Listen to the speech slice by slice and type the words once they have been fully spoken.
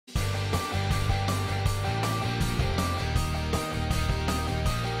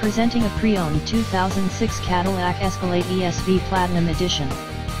Presenting a pre-owned 2006 Cadillac Escalade ESV Platinum Edition.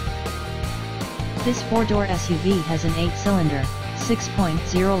 This 4-door SUV has an 8-cylinder,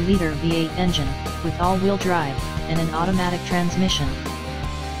 6.0-liter V8 engine, with all-wheel drive, and an automatic transmission.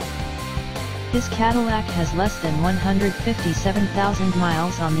 This Cadillac has less than 157,000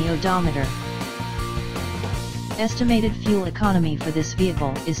 miles on the odometer. Estimated fuel economy for this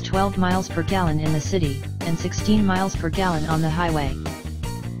vehicle is 12 miles per gallon in the city, and 16 miles per gallon on the highway.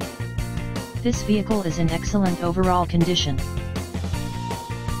 This vehicle is in excellent overall condition.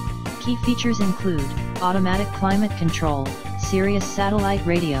 Key features include automatic climate control, Sirius satellite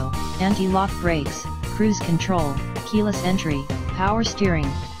radio, anti-lock brakes, cruise control, keyless entry, power steering,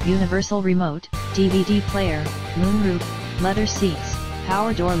 universal remote, DVD player, moonroof, leather seats,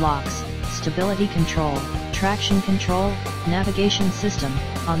 power door locks, stability control, traction control, navigation system,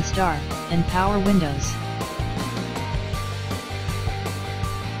 OnStar, and power windows.